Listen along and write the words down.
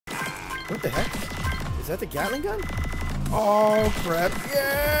What the heck? Is that the Gatling gun? Oh crap!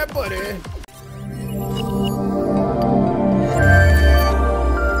 Yeah, buddy.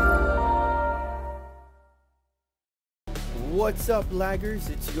 What's up, laggers?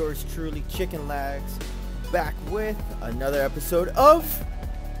 It's yours truly, Chicken Lags, back with another episode of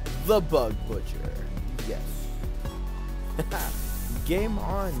The Bug Butcher. Yes. Game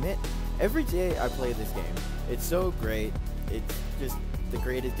on, man. Every day I play this game, it's so great. It's just the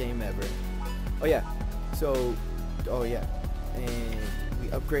greatest game ever. Oh yeah. And we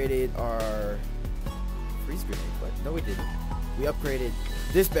upgraded our freeze grenade, but no we didn't. We upgraded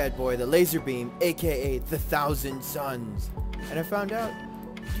this bad boy, the laser beam, aka the 1,000 Suns. And I found out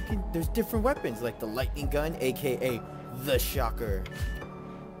there's different weapons, like the lightning gun, aka the shocker,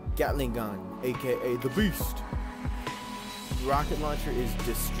 Gatling gun, aka the beast. Rocket launcher is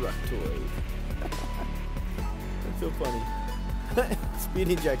destructoid. That's so funny. Speed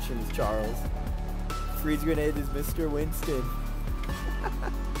injection is Charles. Freeze grenade is Mr. Winston.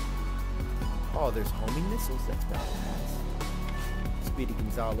 Oh, there's homing missiles? That's badass. Speedy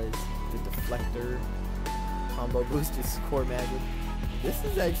Gonzalez, the deflector. Combo boost is core magic. This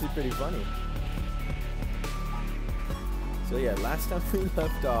is actually pretty funny. So yeah, last time we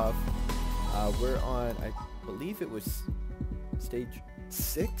left off, we're on, I believe it was stage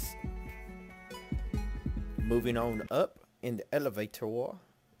 6. Moving on up in the elevator.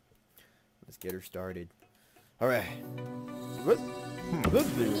 Let's get her started. Alright.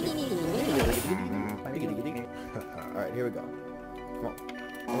 Alright, here we go. Come on.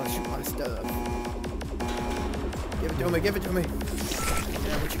 I want to shoot my stuff. Give it to me, give it to me.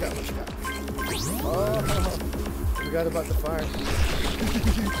 Yeah, what you got, what you got? Oh, I forgot about the fire.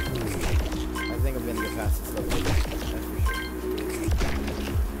 I think I'm gonna get past this level. That's for sure.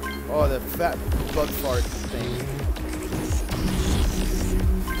 Oh, the fat bug fart thing.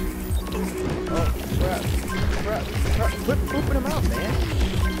 Oh, crap. Quit pooping them out, man.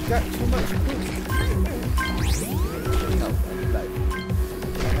 You got too much poop. No,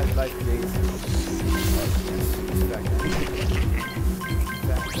 I have life days. Oh, back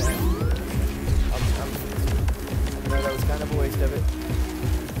I know that was kind of a waste of it.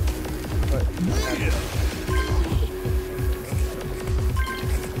 But,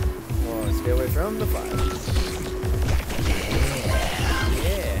 oh, stay away from the fire.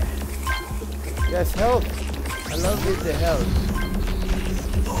 Yeah. Yes, help. I love the help.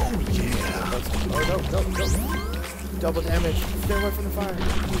 Oh, yeah. Oh, no. Double damage. Stay away from the fire.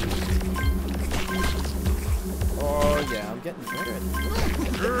 Oh, yeah, I'm getting better at this.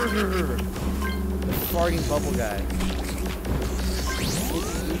 The farting bubble guy.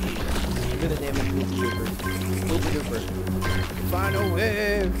 I'm gonna name him Poopy Dooper. Poopy Dooper. Final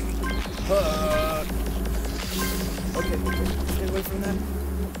wave. Fuck. Okay. Stay away from that.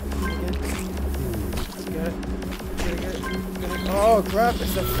 Get it. Oh, crap.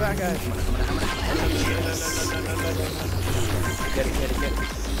 It's a fat guy. Get it.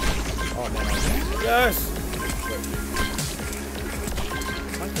 Oh, man. Yes!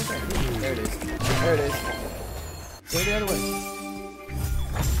 There it is. Go the other way.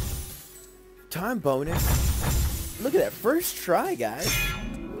 Time bonus. Look at that. First try, guys.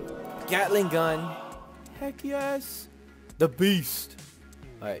 Gatling gun. Heck yes. The beast.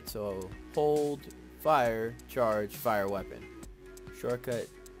 Alright, so hold, fire, charge, fire weapon. Shortcut.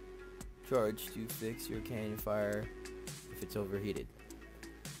 Charge to fix your cannon fire if it's overheated.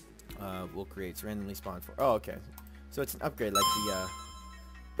 Will create randomly spawn for. Oh, okay. So it's an upgrade like the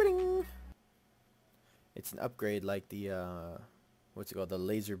it's an upgrade like the what's it called, the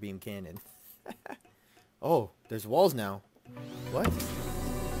laser beam cannon. Oh, there's walls now. What?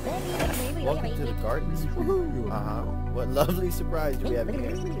 Welcome to the gardens. What lovely surprise do we have in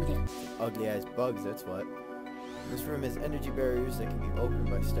here? Ugly ass bugs, that's what. This room has energy barriers that can be opened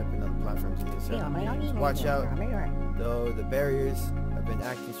by stepping on the platforms to the side. Watch out, though the barriers have been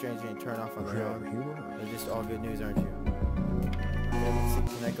acting strangely and turn off on their own. They're just all good news, aren't you? Okay,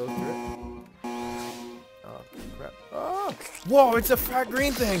 let's see. Can I go through it? Oh, crap. Oh! Whoa, it's a fat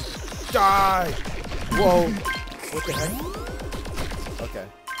green thing! Die! Whoa! What the heck? Okay.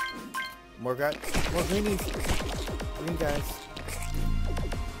 More guys? More greenies! Green guys.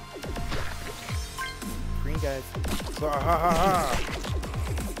 Green guys.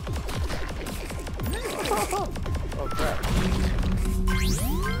 Oh, crap.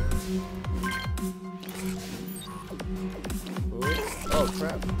 Oh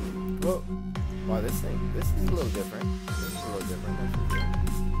crap. Whoa. Wow, this is a little different. Okay,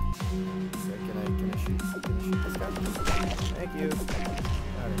 can I shoot this guy? Thank you.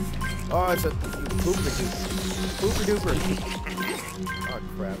 Oh, it's a pooper duper. Oh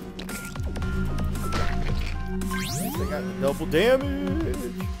crap. At least I got the double damage.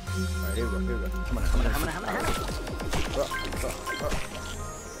 Alright, here we go. Come on.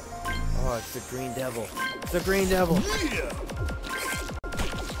 Oh, it's the green devil. It's the green devil.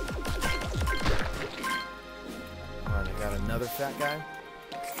 Alright, I got another fat guy.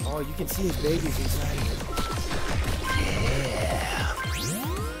 Oh, you can see his babies inside of it. Yeah.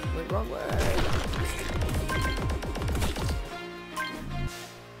 Wait, wrong way.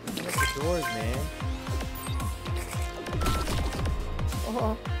 Look at the doors, man.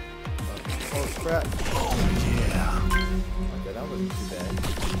 Oh, crap. Oh, yeah. Okay, that wasn't too bad.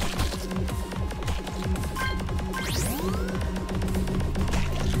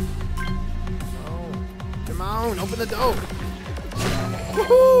 Oh, come on, open the door.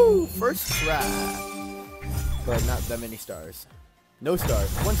 Woohoo! First try. But not that many stars. No stars.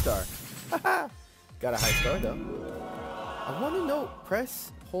 1 star. Haha. Got a high star though. I want to know.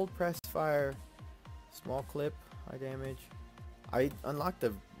 Hold, press, fire. Small clip, high damage. I unlocked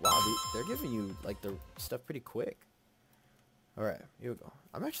the... Wow, they're giving you, like, the stuff pretty quick. Alright, here we go.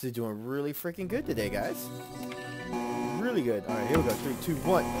 I'm actually doing really freaking good today, guys. Really good. Alright, here we go. 3, 2,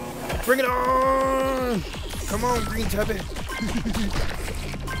 1. Bring it on! Come on, green tubby.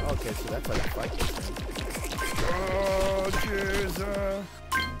 Okay, so that's like a fight. Oh, Jesus.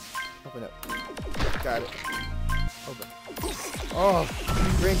 Open up. Got it. Open. Oh,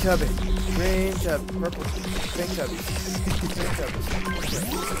 green tubby. Green tubby. Purple. Pink tubby. Pink tubby. Okay.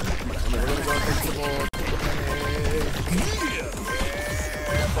 And then we're gonna go invincible.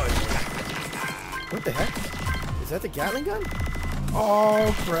 Yeah, buddy. What the heck? Is that the Gatling gun?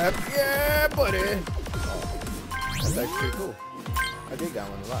 Oh, crap. Yeah, buddy. Oh, that's actually pretty cool. I did got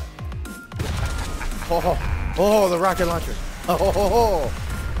one a lot. Oh, the rocket launcher. Oh,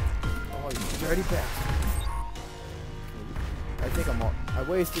 you dirty bastard. I think I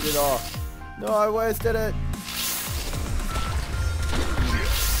wasted it all. No, I wasted it.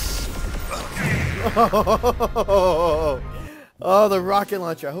 Oh, the rocket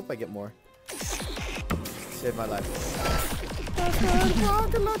launcher. I hope I get more. Saved my life. The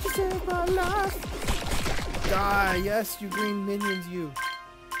rocket launcher saved my life. Die, yes, you green minions, you.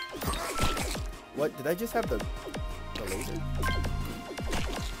 What? Did I just have the laser?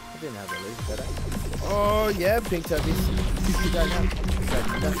 I didn't have the laser, did I? Oh, yeah, pink tubbies. You got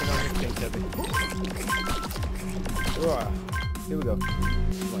nothing on this pink tubby. Here we go.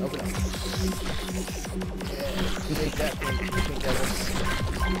 Come on, open up. Yeah, take that pink devil.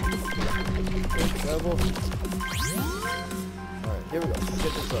 Pink devil. Alright, here we go. Let's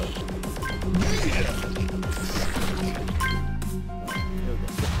get this going. Here we go.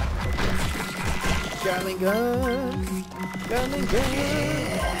 Gatling gun. Gatling gun.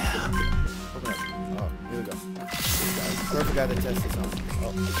 Open up. Oh, here we go. Perfect guy to test this on.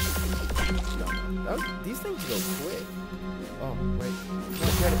 Oh. No. These things go quick. Oh, wait. Come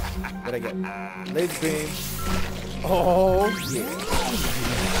on, get it. What'd I get? Laser beam. Oh, yeah.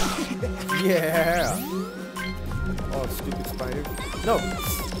 Yeah. Oh, stupid spider. No.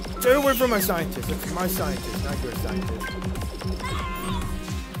 Stay away from my scientist. It's my scientist, not your scientist.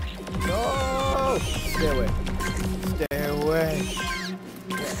 No. Stay away. Stay away.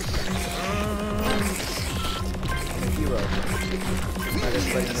 Hero. Not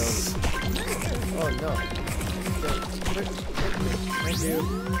everybody knows. Oh, no. Thank you.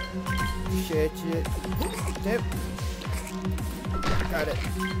 Shit. Tip. Got it.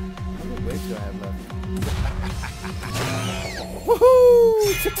 How many waves do I have left?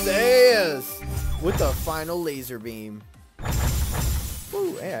 Woohoo! Success! With the final laser beam.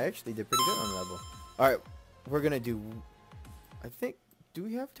 Woo! Hey, I actually did pretty good on the level. Alright, we're gonna do... I think... Do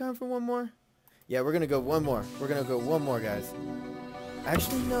we have time for one more? Yeah, we're gonna go one more. We're gonna go one more, guys.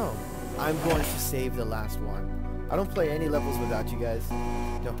 Actually, no. I'm going to save the last one. I don't play any levels without you guys.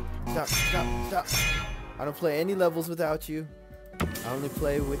 No. Stop. I don't play any levels without you. I only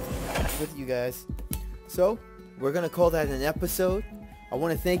play with you guys. So, we're going to call that an episode. I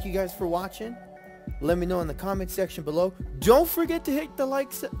want to thank you guys for watching. Let me know in the comment section below. Don't forget to hit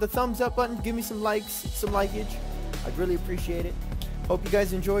the thumbs up button. Give me some likes, some likeage. I'd really appreciate it. Hope you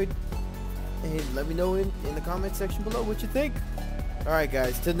guys enjoyed. And let me know in the comment section below what you think. Alright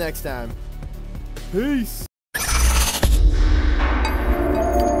guys, till next time. Peace.